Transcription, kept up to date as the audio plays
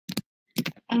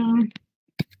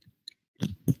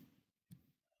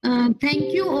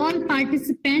Thank you all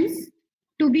participants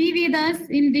to be with us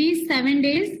in these 7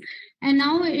 days. And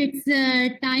now it's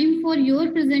time for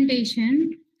your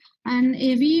presentation. And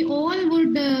we all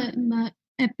would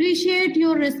appreciate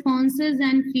your responses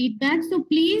and feedback. So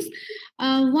please,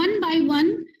 one by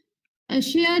one,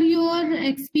 share your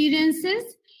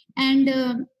experiences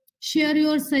and share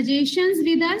your suggestions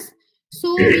with us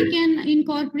so we can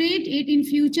incorporate it in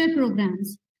future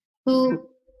programs. So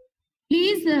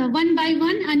please, one by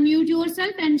one, unmute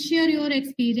yourself and share your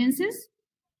experiences.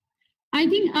 I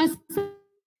think Asaf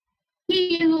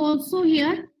is also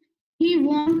here. He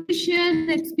wants to share his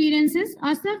experiences.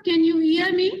 Asaf, can you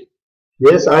hear me?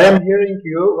 Yes, I am hearing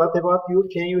you. What about you?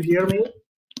 Can you hear me?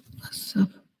 Asaf.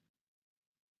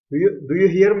 Do you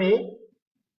hear me?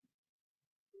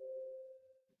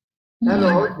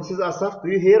 Hello, this is Asaf.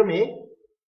 Do you hear me?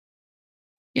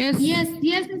 Yes,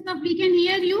 Asaf, we can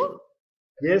hear you.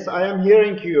 Yes, I am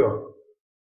hearing you.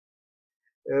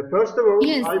 First of all,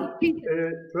 yes.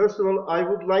 I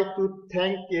would like to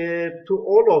thank to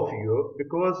all of you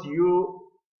because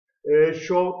you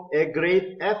showed a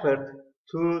great effort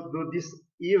to do this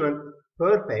event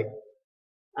perfect,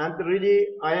 and really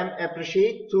I am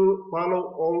appreciate to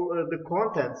follow all the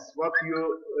contents what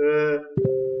you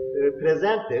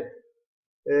presented.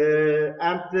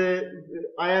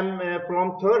 I am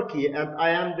from Turkey, and I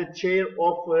am the chair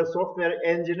of software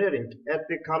engineering at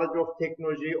the College of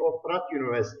Technology of Fırat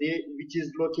University, which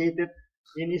is located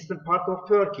in eastern part of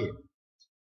Turkey.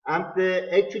 And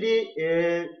actually,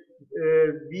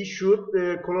 we should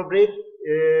collaborate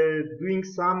doing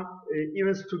some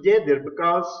events together,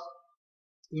 because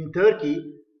in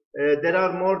Turkey there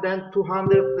are more than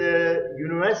 200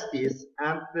 universities,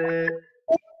 and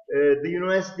the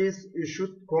universities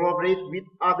should collaborate with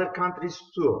other countries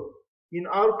too. In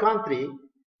our country,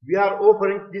 we are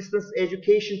offering distance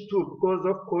education too because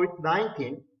of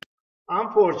COVID-19.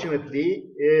 Unfortunately,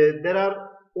 there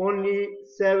are only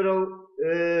several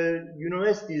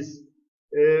universities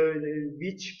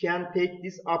which can take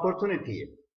this opportunity.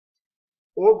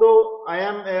 Although I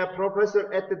am a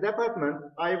professor at the department,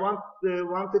 I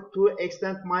wanted to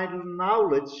extend my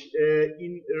knowledge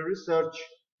in research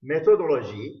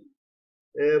methodology,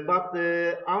 but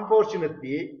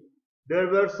unfortunately there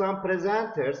were some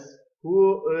presenters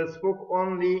who spoke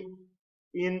only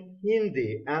in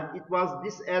Hindi, and it was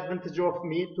disadvantage of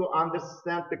me to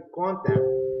understand the content.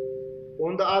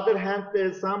 On the other hand,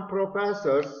 some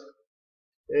professors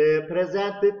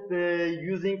presented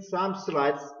using some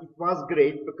slides. It was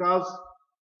great because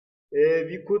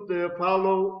we could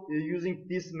follow using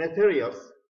these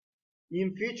materials.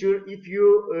 In future, if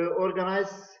you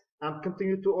organize and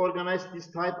continue to organize this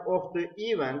type of the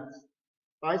events,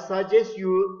 I suggest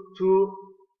you to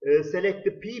select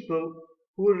the people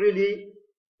who really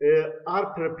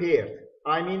are prepared.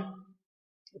 I mean,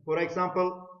 for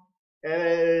example,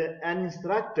 an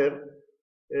instructor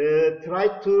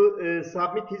tried to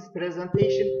submit his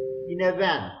presentation in a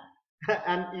van,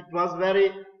 and it was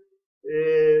very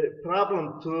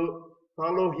problem to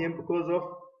follow him because of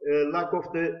lack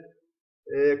of the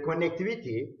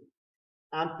connectivity.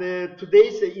 And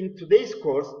in today's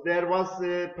course there was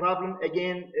a problem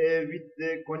again with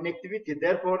the connectivity.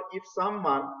 Therefore, if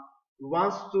someone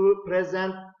wants to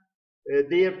present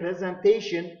their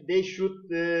presentation, they should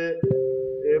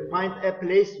find a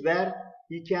place where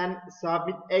he can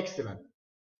submit excellent.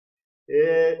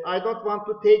 I don't want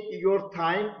to take your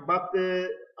time, but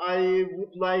I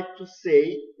would like to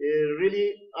say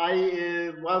really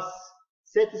I was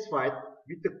satisfied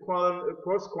with the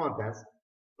course contents.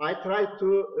 I tried to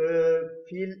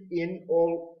fill in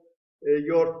all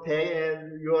your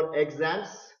exams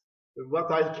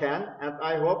what I can, and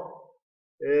I hope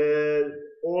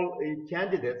all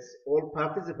candidates, all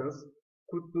participants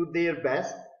could do their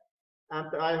best, and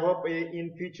I hope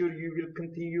in future you will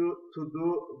continue to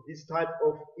do this type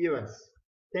of events.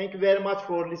 Thank you very much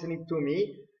for listening to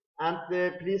me, and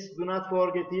please do not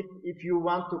forget it. If you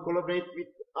want to collaborate with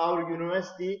our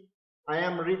university, I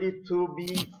am ready to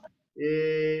be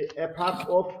a part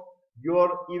of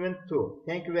your event too.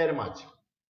 Thank you very much.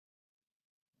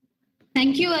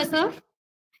 Thank you, Asaf.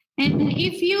 And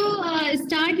if you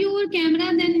start your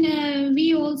camera, then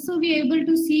we also be able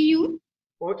to see you.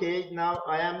 Okay, now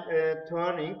I am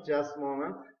turning, just a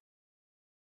moment.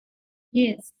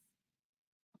 Yes.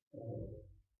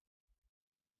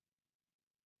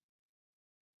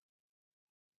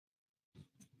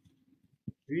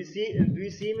 Do you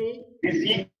see me?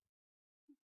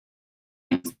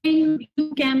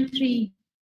 You cam 3.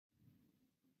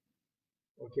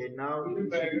 Okay, now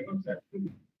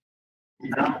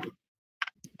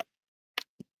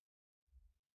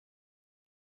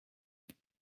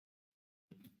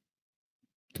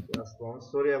Just one.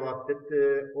 Sorry about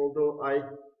that. Although I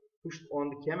pushed on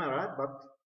the camera, but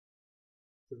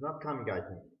it's not coming, I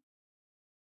think.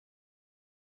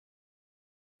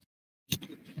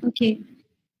 Okay.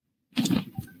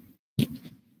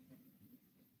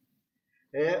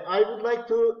 I would like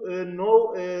to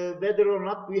know whether or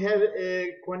not we have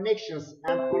connections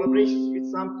and collaborations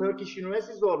with some Turkish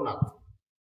universities or not.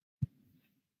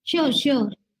 Sure.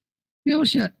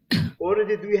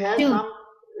 Already do we have Sure. some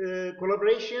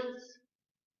collaborations?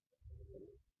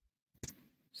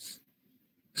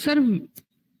 Sir,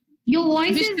 Your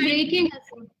voice This is time- breaking.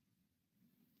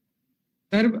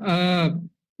 sir,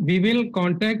 we will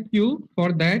contact you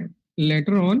for that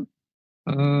later on.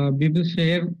 We will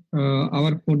share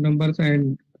our phone numbers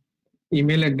and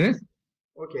email address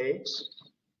Okay.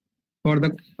 for the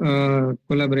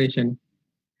collaboration.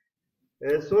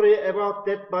 Sorry about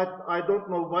that, but I don't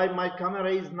know why my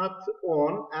camera is not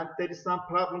on and there is some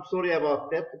problem. Sorry about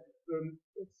that.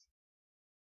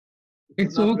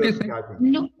 It's not okay, working, sir. I think.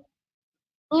 No.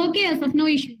 Okay, Asaf, no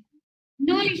issue.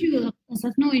 No issue,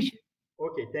 Asaf, no issue.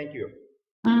 Okay, thank you.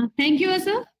 Thank you,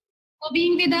 Asaf, for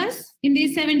being with us in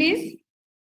these 7 days.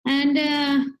 And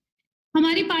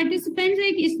हमारी participants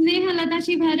एक स्नेह लता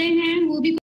जी भरे हैं, वो भी